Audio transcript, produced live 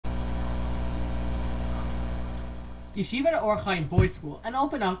Yeshivat Or Chaim Boys School and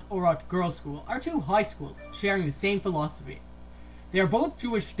Alpanat Orot Girls School are two high schools sharing the same philosophy. They are both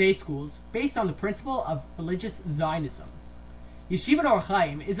Jewish day schools based on the principle of religious Zionism. Yeshivat Or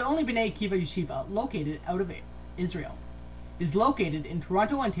Chaim is the only B'nai Akiva yeshiva located out of Israel. It is located in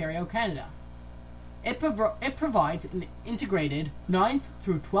Toronto, Ontario, Canada. It provides an integrated 9th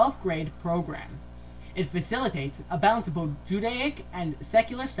through 12th grade program. It facilitates a balance of both Judaic and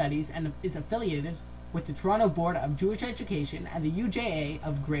secular studies and is affiliated with the Toronto Board of Jewish Education and the UJA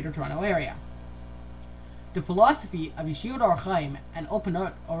of Greater Toronto Area. The philosophy of Yeshivat Or Chaim and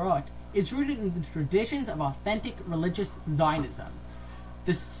Alpanat Orot is rooted in the traditions of authentic religious Zionism.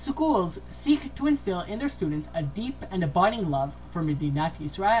 The schools seek to instill in their students a deep and abiding love for Medinat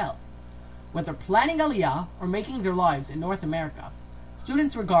Yisrael. Whether planning Aliyah or making their lives in North America,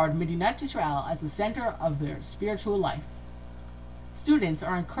 students regard Medinat Yisrael as the center of their spiritual life. Students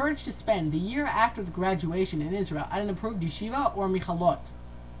are encouraged to spend the year after the graduation in Israel at an approved yeshiva or michalot.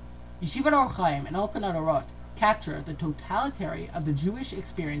 Yeshivat Or Chaim and Alpanat Orot capture the totality of the Jewish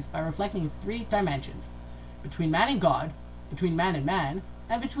experience by reflecting its three dimensions: between man and God, between man,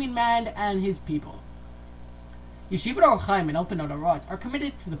 and between man and his people. Yeshivat Or Chaim and Alpanat Orot are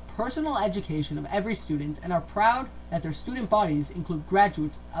committed to the personal education of every student and are proud that their student bodies include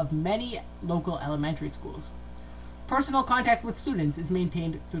graduates of many local elementary schools. Personal contact with students is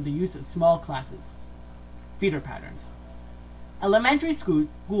maintained through the use of small classes. Feeder patterns. Elementary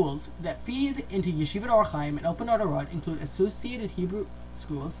schools that feed into Yeshivat Or Chaim and Alpanat Orot include Associated Hebrew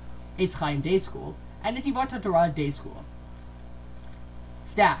Schools, Eitz Chaim Day School, and Netivat HaTorah Day School.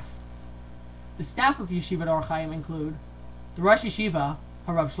 Staff. The staff of Yeshivat Or Chaim include the Rosh Yeshiva,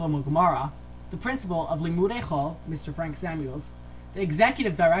 Harav Shlomo Gemara, the principal of Limudei Chol, Mr. Frank Samuels, the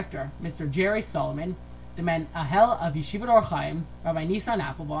executive director, Mr. Jerry Solomon, the Menahel of Yeshivat Or Chaim, Rabbi Nisan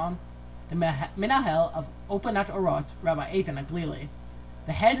Applebaum, the Menahel of Alpanat Orot, Rabbi Eitan Aglili,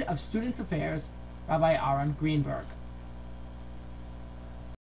 the head of Students Affairs, Rabbi Aaron Greenberg.